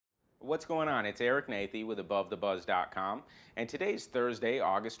What's going on? It's Eric Nathey with AboveTheBuzz.com, and today's Thursday,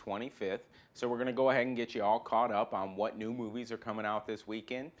 August 25th, so we're going to go ahead and get you all caught up on what new movies are coming out this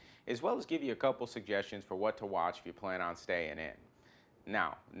weekend, as well as give you a couple suggestions for what to watch if you plan on staying in.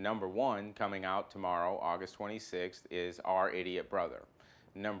 Now, number one coming out tomorrow, August 26th, is Our Idiot Brother.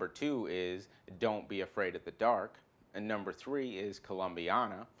 Number two is Don't Be Afraid of the Dark, and number three is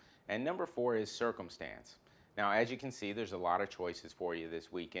Columbiana, and number four is Circumstance. Now, as you can see, there's a lot of choices for you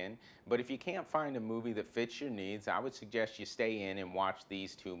this weekend, but if you can't find a movie that fits your needs, I would suggest you stay in and watch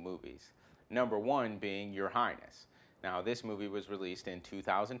these two movies. Number one being Your Highness. Now, this movie was released in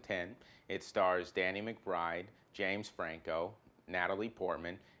 2010. It stars Danny McBride, James Franco, Natalie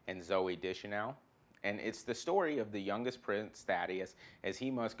Portman, and Zooey Deschanel. And it's the story of the youngest prince, Thaddeus, as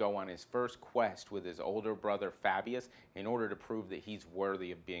he must go on his first quest with his older brother, Fabius, in order to prove that he's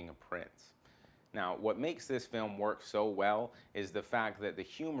worthy of being a prince. Now, what makes this film work so well is the fact that the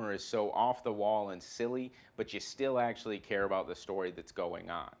humor is so off the wall and silly, but you still actually care about the story that's going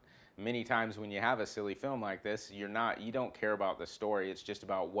on. Many times when you have a silly film like this, you don't care about the story, it's just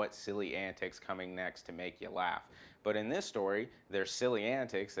about what silly antics coming next to make you laugh. But in this story, there's silly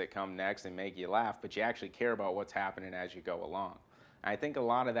antics that come next and make you laugh, but you actually care about what's happening as you go along. I think a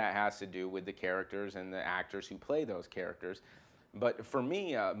lot of that has to do with the characters and the actors who play those characters. But for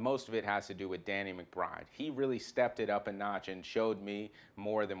me, most of it has to do with Danny McBride. He really stepped it up a notch and showed me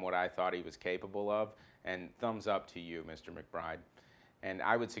more than what I thought he was capable of. And thumbs up to you, Mr. McBride. And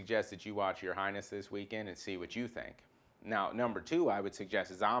I would suggest that you watch Your Highness this weekend and see what you think. Now, number two, I would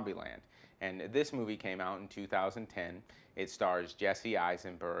suggest Zombieland. And this movie came out in 2010. It stars Jesse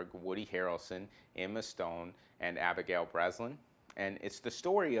Eisenberg, Woody Harrelson, Emma Stone, and Abigail Breslin. And it's the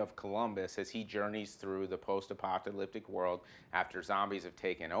story of Columbus as he journeys through the post-apocalyptic world after zombies have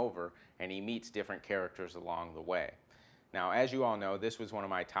taken over, and he meets different characters along the way. Now, as you all know, this was one of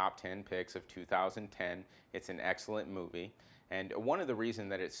my top 10 picks of 2010. It's an excellent movie. And one of the reasons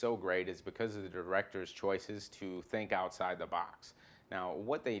that it's so great is because of the director's choices to think outside the box. Now,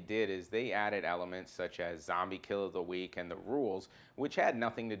 what they did is they added elements such as Zombie Kill of the Week and the rules, which had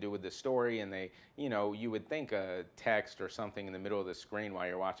nothing to do with the story, and you would think a text or something in the middle of the screen while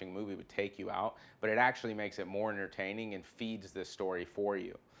you're watching a movie would take you out, but it actually makes it more entertaining and feeds the story for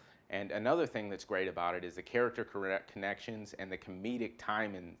you. And another thing that's great about it is the character connections and the comedic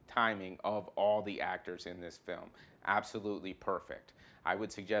timing of all the actors in this film. Absolutely perfect. I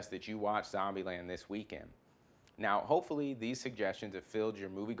would suggest that you watch Zombieland this weekend. Now, hopefully these suggestions have filled your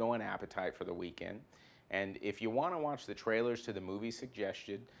movie-going appetite for the weekend. And if you want to watch the trailers to the movies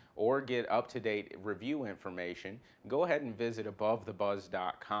suggested or get up-to-date review information, go ahead and visit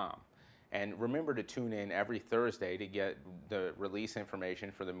AboveTheBuzz.com. And remember to tune in every Thursday to get the release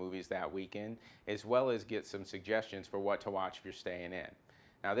information for the movies that weekend, as well as get some suggestions for what to watch if you're staying in.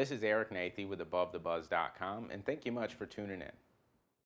 Now, this is Eric Nathey with AboveTheBuzz.com, and thank you much for tuning in.